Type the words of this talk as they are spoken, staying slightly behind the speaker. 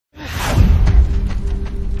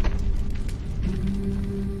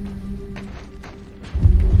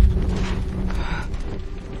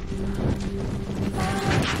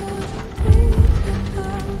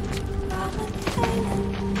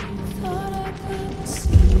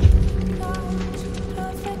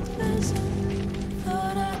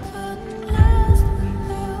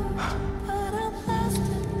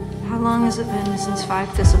has it been since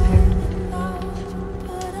 5 disappeared?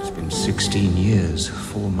 It's been 16 years,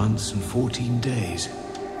 4 months and 14 days.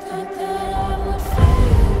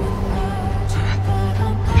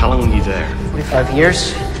 How long were you there? 45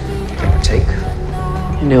 years, give or take.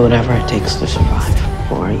 You do whatever it takes to survive,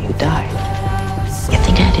 or you die. You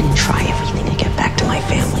think I didn't try everything to get back to my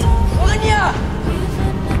family? Anya!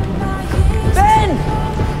 Ben!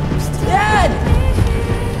 Dad!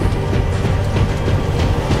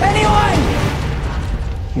 Anyone!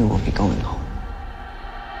 You won't be going home.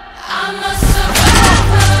 I'm a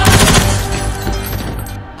survivor.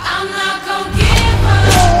 I'm not gonna give up.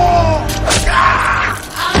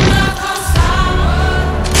 I'm not gonna stop.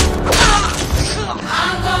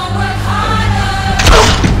 I'm gonna work harder.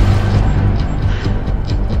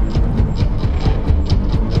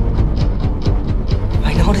 I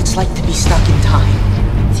know what it's like to be stuck in time,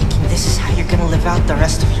 thinking this is how you're gonna live out the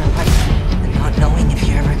rest of your life, and not knowing if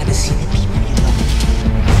you're ever gonna see the people you love.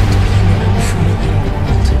 In an unfamiliar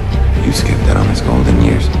world. You skipped out on his golden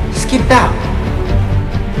years. Skipped out?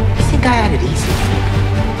 You think I had it easy?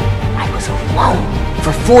 I was alone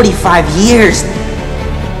for 45 years.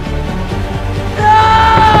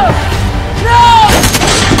 No! No!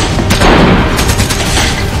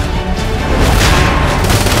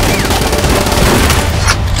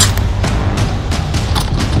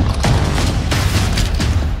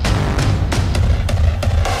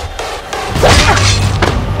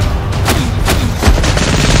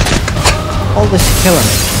 All this killing.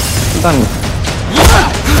 I'm done with it.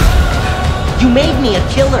 You made me a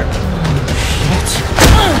killer. Shit.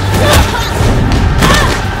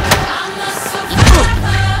 I'm a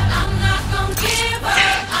survivor. I'm not gonna give up.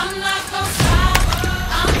 I'm not gonna stop.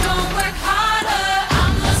 I'm gonna work harder.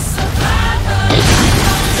 I'm a survivor.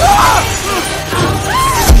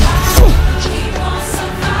 Keep on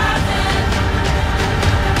surviving.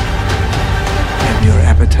 And your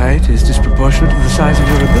appetite is disproportionate to the size of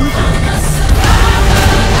your ability.